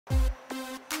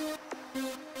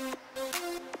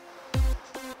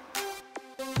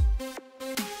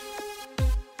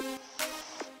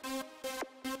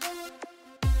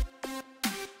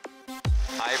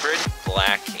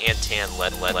black and tan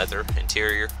leather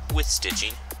interior with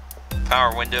stitching.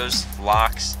 Power windows,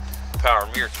 locks, power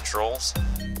mirror controls.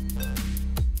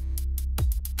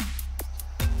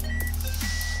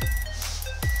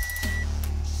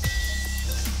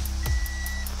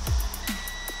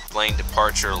 Lane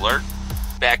departure alert,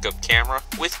 backup camera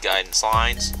with guidance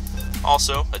lines,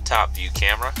 also a top view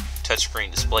camera,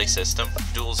 touchscreen display system,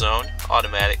 dual zone,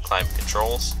 automatic climate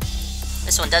controls.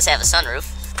 This one does have a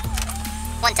sunroof.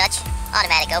 One touch,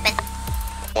 automatic open.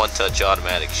 One touch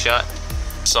automatic shut,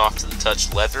 soft to the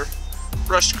touch leather,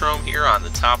 brushed chrome here on the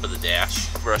top of the dash,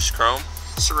 brushed chrome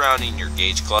surrounding your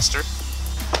gauge cluster.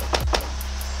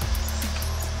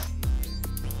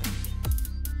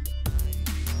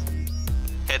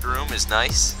 Headroom is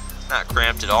nice, not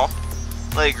cramped at all.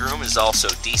 Legroom is also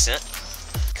decent,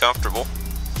 comfortable.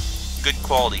 Good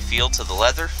quality feel to the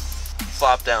leather.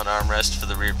 Flop down armrest for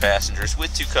the rear passengers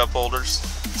with 2 cup holders.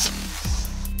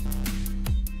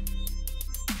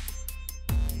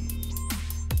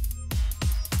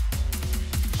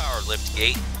 Power lift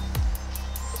gate.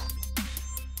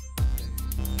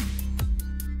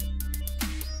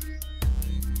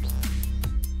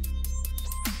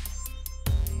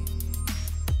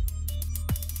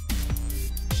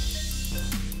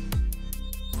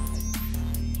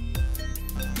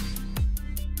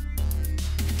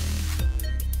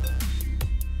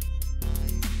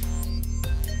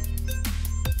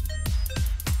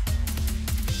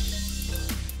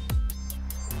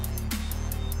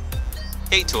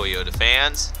 Hey Toyota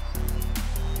fans,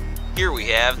 here we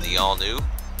have the all-new,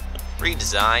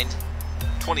 redesigned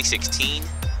 2016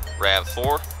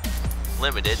 RAV4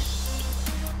 Limited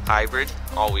Hybrid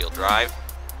all-wheel drive.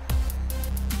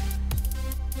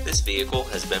 This vehicle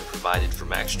has been provided for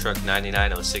Max Truck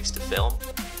 9906 to film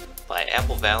by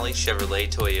Apple Valley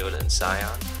Chevrolet Toyota and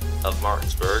Scion of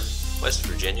Martinsburg, West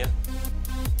Virginia.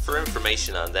 For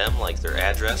information on them, like their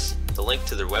address, the link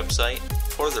to their website,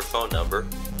 or their phone number,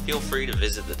 feel free to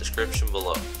visit the description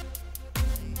below.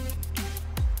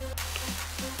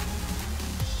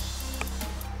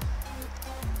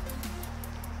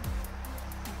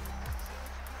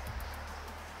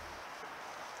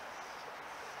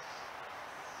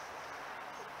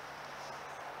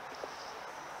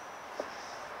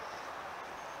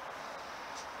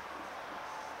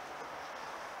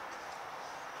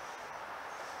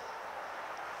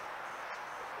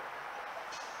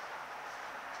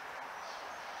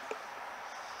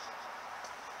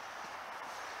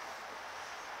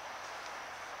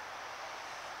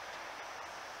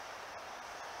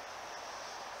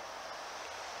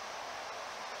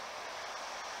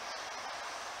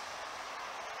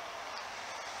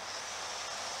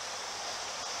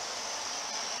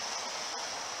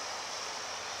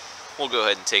 We'll go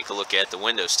ahead and take a look at the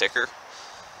window sticker.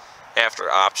 After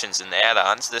options and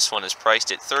add-ons, this one is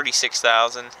priced at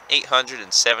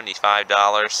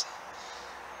 $36,875.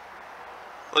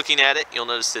 Looking at it, you'll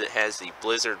notice that it has the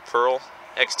Blizzard Pearl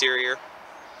exterior.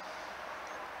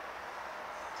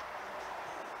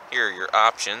 Here are your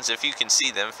options. If you can see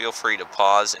them, feel free to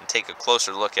pause and take a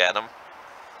closer look at them.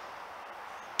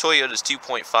 Toyota's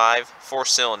 2.5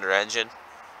 4-cylinder engine,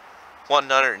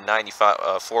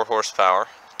 194 horsepower,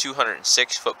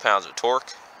 206 foot-pounds of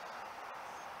torque,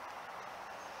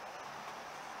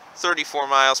 34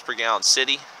 miles per gallon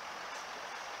city,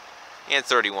 and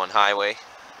 31 highway.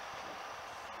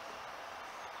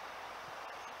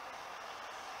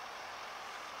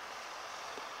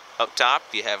 Up top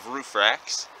you have roof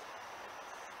racks,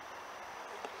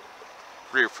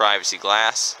 rear privacy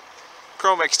glass,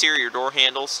 chrome exterior door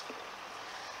handles.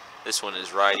 This one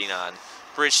is riding on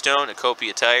Bridgestone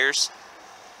Ecopia tires.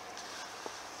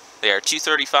 They are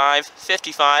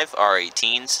 235/55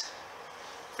 R18s.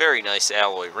 Very nice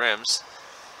alloy rims.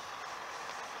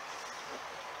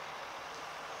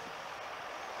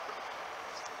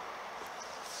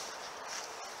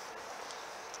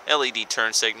 LED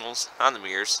turn signals on the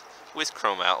mirrors with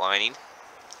chrome outlining.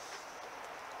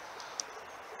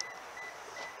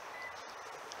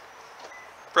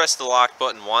 Press the lock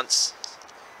button once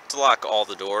to lock all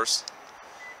the doors.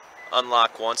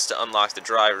 Unlock once to unlock the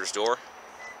driver's door.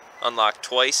 Unlock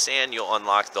twice and you'll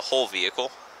unlock the whole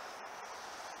vehicle.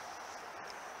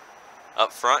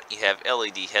 Up front you have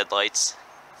LED headlights,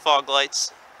 fog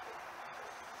lights,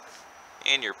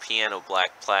 and your piano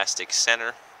black plastic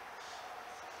center.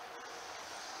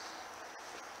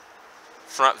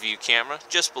 Front view camera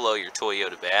just below your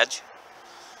Toyota badge.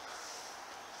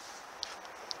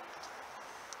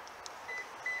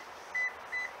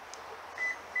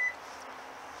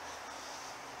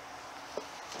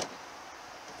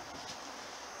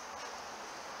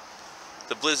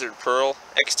 The Blizzard Pearl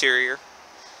exterior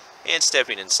And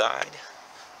stepping inside,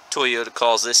 Toyota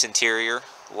calls this interior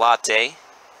Latte.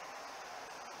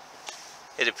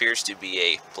 It appears to be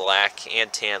a black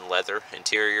and tan leather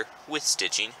interior with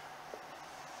stitching.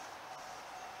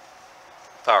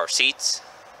 Power seats.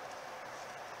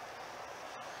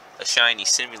 A shiny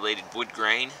simulated wood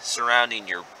grain surrounding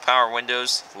your power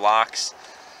windows, locks.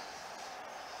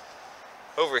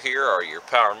 Over here are your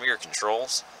power mirror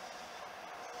controls.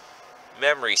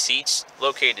 Memory seats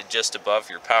located just above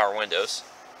your power windows.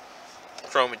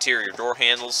 Chrome interior door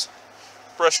handles.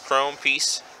 Brushed chrome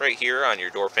piece right here on your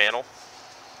door panel.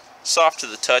 Soft to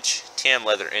the touch tan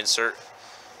leather insert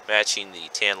matching the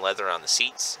tan leather on the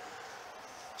seats.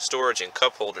 Storage and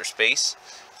cup holder space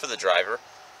for the driver.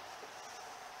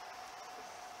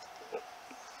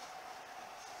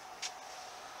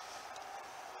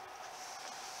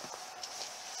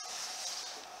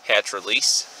 Hatch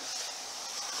release.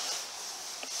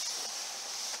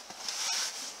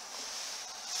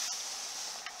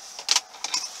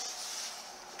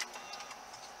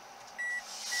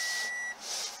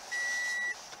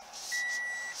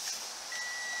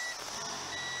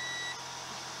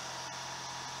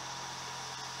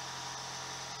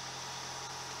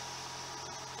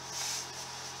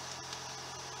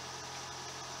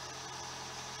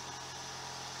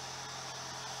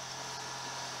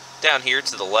 Down here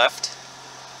to the left,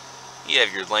 you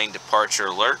have your lane departure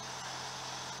alert.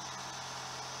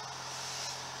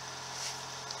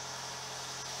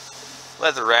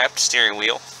 Leather wrapped steering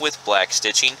wheel with black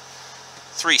stitching,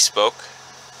 3-spoke.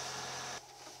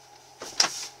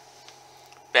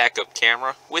 Backup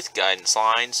camera with guidance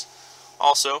lines,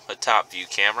 also a top view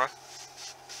camera.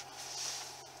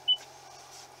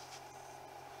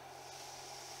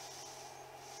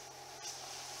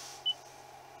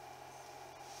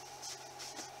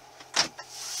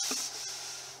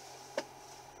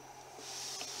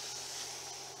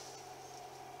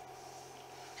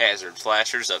 Hazard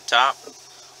flashers up top.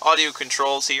 Audio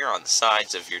controls here on the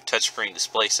sides of your touchscreen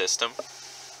display system.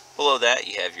 Below that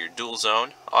you have your dual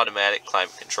zone automatic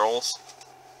climate controls.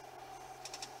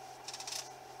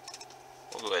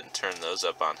 We'll go ahead and turn those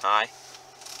up on high.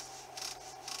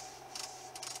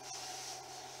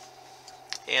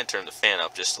 And turn the fan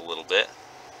up just a little bit.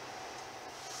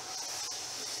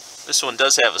 This one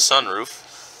does have a sunroof.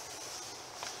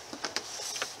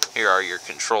 Here are your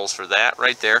controls for that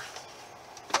right there.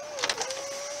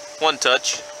 One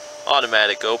touch,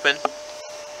 automatic open,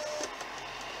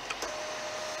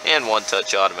 and one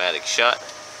touch automatic shut.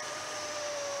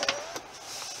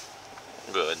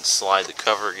 Go ahead and slide the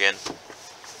cover again.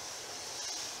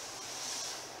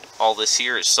 All this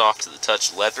here is soft to the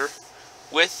touch leather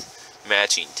with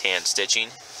matching tan stitching.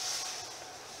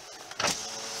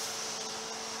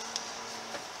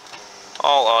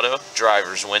 All auto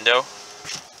driver's window.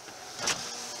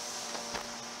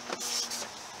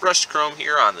 Brushed chrome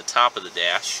here on the top of the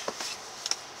dash.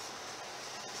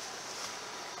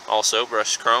 Also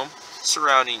brushed chrome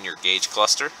surrounding your gauge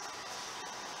cluster.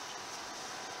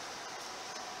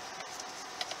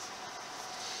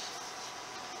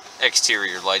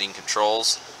 Exterior lighting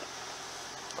controls.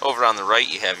 Over on the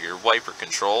right you have your wiper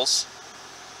controls.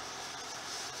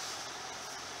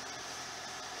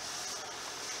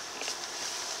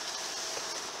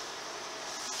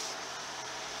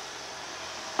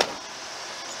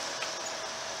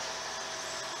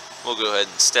 We'll go ahead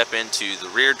and step into the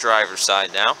rear driver's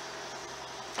side now.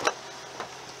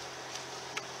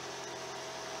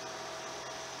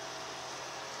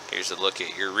 Here's a look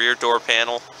at your rear door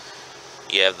panel.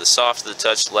 You have the soft to the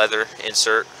touch leather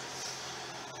insert.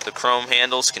 The chrome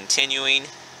handles continuing.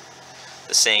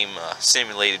 The same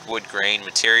simulated wood grain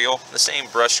material. The same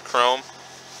brushed chrome.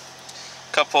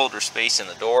 Cup holder space in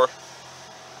the door.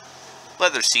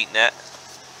 Leather seat net.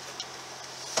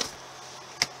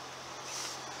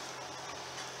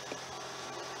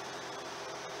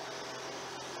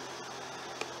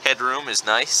 Headroom is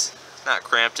nice, not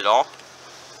cramped at all.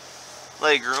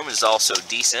 Legroom is also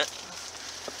decent.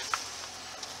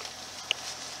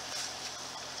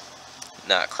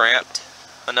 Not cramped,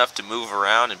 enough to move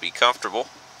around and be comfortable.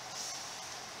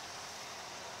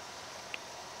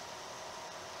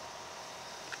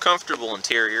 Comfortable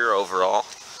interior overall.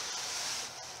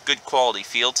 Good quality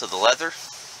feel to the leather.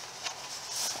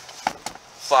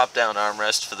 Flop down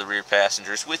armrest for the rear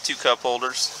passengers with 2 cup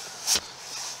holders.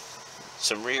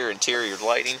 Some rear interior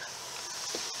lighting.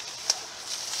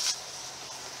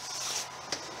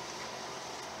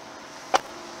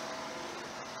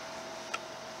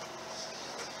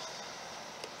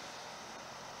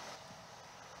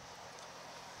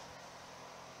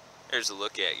 There's a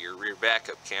look at your rear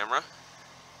backup camera.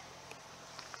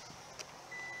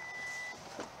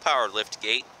 power lift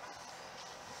gate.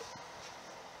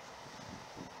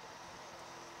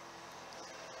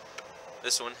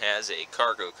 This one has a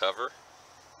cargo cover.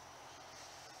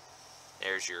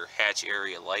 There's your hatch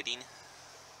area lighting.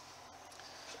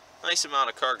 Nice amount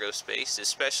of cargo space,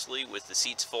 especially with the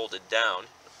seats folded down.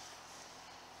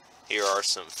 Here are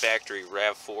some factory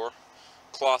RAV4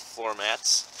 cloth floor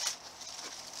mats.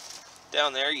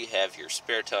 Down there you have your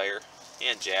spare tire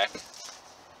and jack.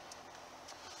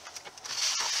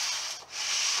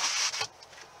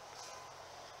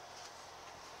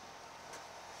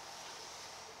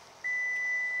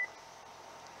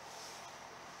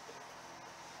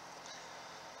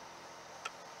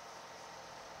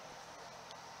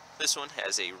 This one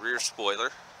has a rear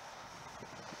spoiler.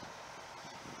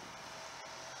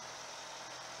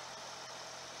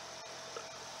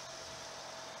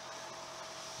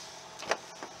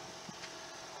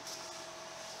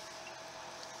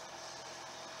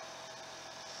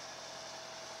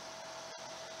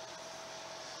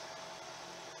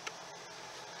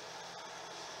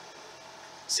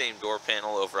 Same door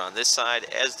panel over on this side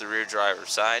as the rear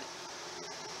driver's side.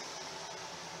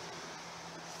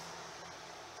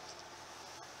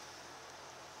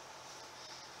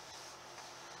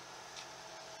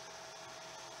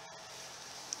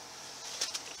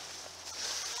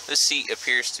 This seat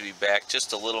appears to be back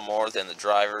just a little more than the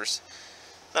driver's.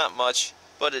 Not much,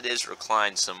 but it is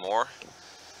reclined some more.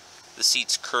 The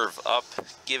seats curve up,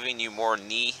 giving you more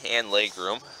knee and leg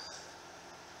room.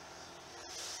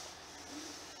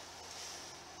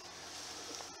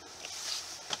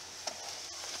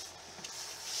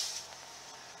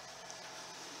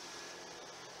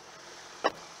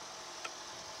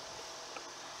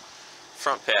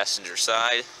 Front passenger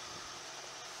side.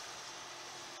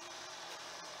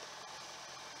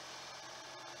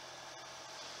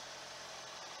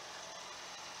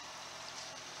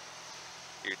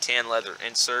 Your tan leather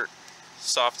insert,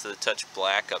 soft to the touch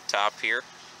black up top here,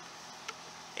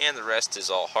 and the rest is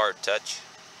all hard touch.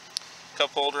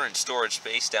 Cup holder and storage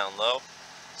space down low,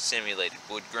 simulated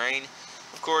wood grain.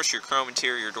 Of course, your chrome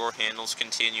interior door handles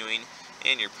continuing,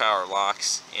 and your power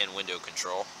locks and window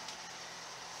control.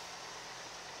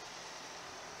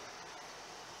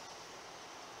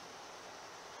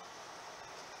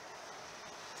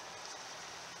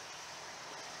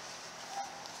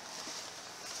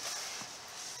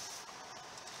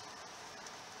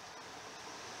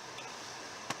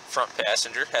 Front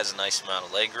passenger has a nice amount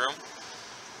of leg room.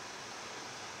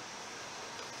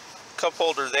 Cup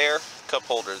holder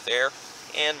there,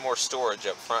 and more storage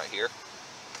up front here.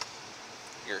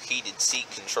 Your heated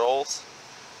seat controls,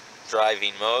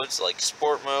 driving modes like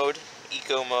Sport mode,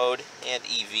 Eco mode, and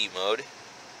EV mode.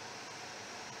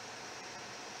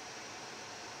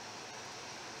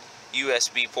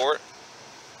 USB port,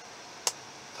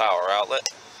 power outlet.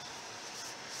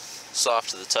 Soft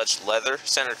to the touch leather,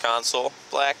 center console,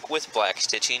 black with black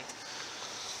stitching.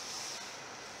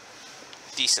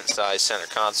 Decent sized center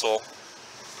console.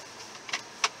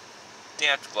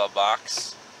 Damped glove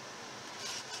box.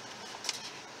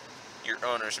 Your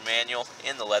owner's manual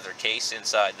in the leather case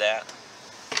inside that.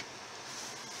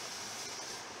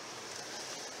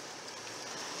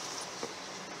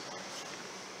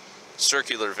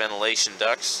 Circular ventilation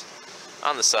ducts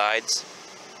on the sides.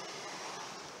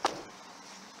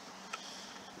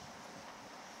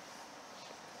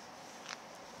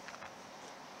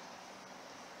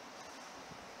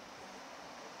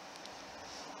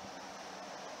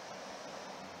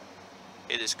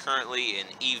 It is currently in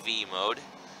EV mode.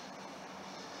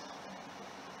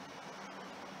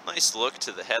 Nice look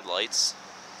to the headlights.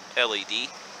 LED.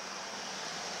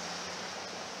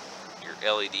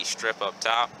 Your LED strip up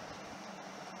top.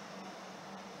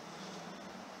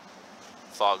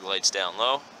 Fog lights down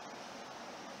low.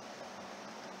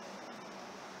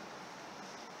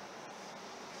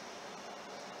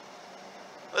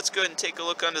 Let's go ahead and take a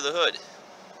look under the hood.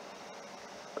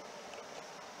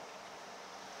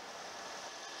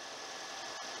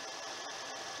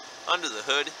 Under the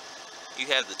hood,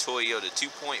 you have the Toyota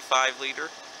 2.5 liter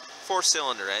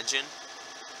 4-cylinder engine.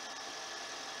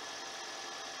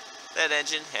 That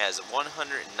engine has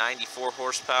 194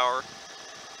 horsepower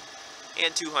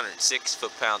and 206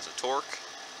 foot-pounds of torque,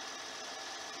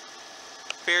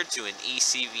 paired to an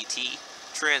eCVT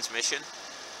transmission.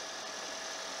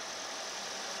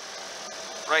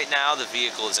 Right now, the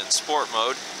vehicle is in sport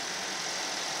mode.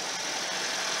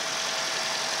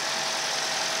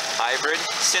 Hybrid,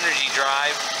 Synergy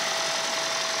drive.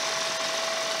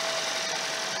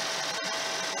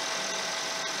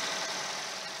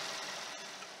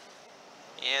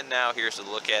 And now here's a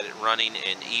look at it running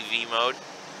in EV mode.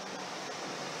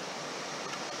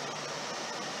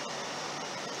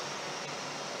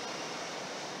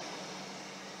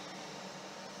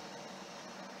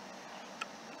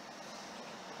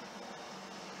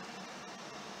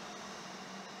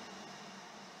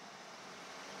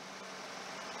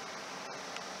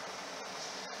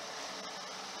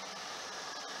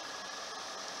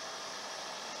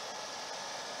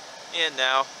 And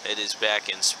now it is back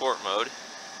in sport mode.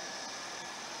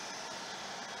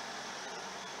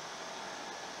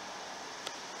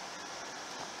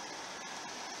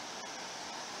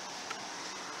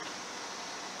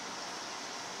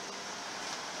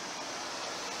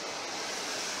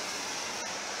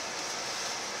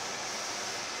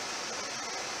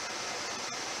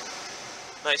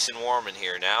 Nice and warm in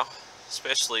here now,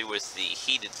 especially with the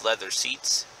heated leather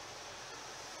seats.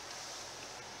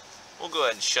 We'll go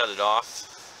ahead and shut it off.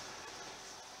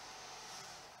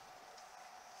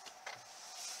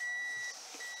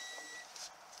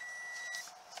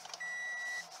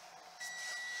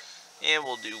 And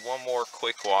we'll do one more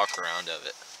quick walk around of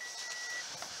it.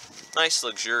 Nice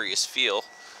luxurious feel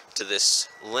to this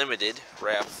Limited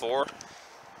RAV4.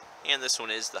 And this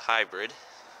one is the hybrid.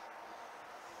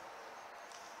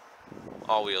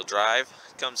 All-wheel drive.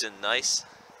 Comes in nice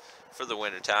for the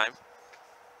winter time.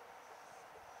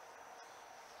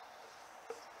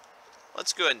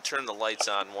 Let's go ahead and turn the lights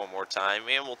on one more time,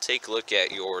 and we'll take a look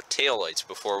at your taillights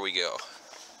before we go.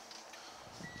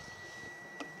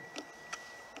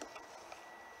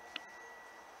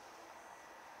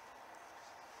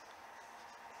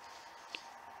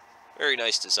 Very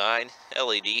nice design,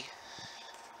 LED.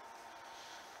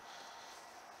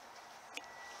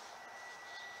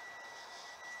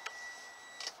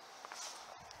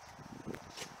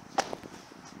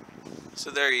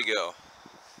 So there you go.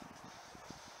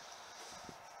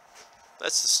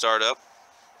 That's the startup,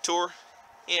 tour,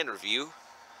 and review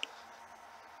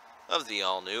of the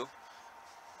all-new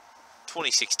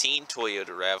 2016 Toyota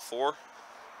RAV4.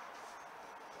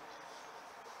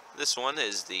 This one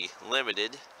is the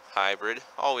Limited Hybrid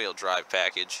all-wheel drive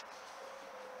package.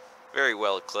 Very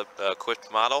well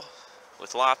equipped model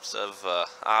with lots of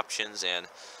options and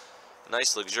a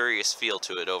nice luxurious feel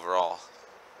to it overall.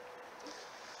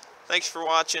 Thanks for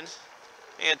watching,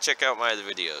 and check out my other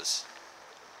videos.